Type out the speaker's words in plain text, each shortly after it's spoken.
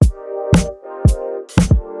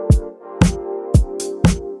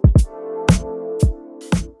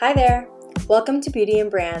Hi there! Welcome to Beauty and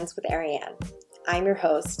Brands with Ariane. I'm your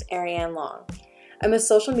host, Ariane Long. I'm a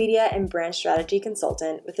social media and brand strategy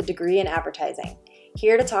consultant with a degree in advertising,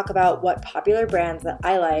 here to talk about what popular brands that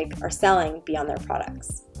I like are selling beyond their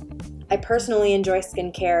products. I personally enjoy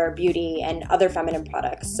skincare, beauty, and other feminine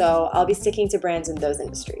products, so I'll be sticking to brands in those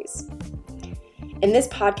industries. In this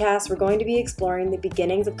podcast, we're going to be exploring the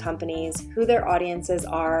beginnings of companies, who their audiences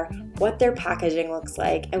are, what their packaging looks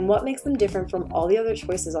like, and what makes them different from all the other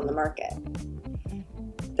choices on the market.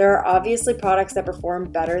 There are obviously products that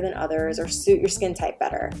perform better than others or suit your skin type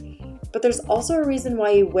better, but there's also a reason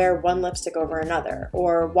why you wear one lipstick over another,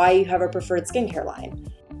 or why you have a preferred skincare line.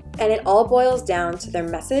 And it all boils down to their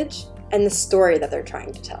message and the story that they're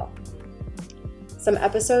trying to tell. Some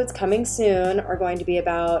episodes coming soon are going to be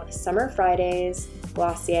about Summer Fridays,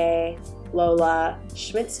 Glossier, Lola,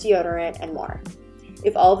 Schmidt's deodorant, and more.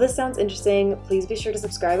 If all of this sounds interesting, please be sure to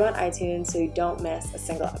subscribe on iTunes so you don't miss a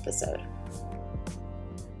single episode.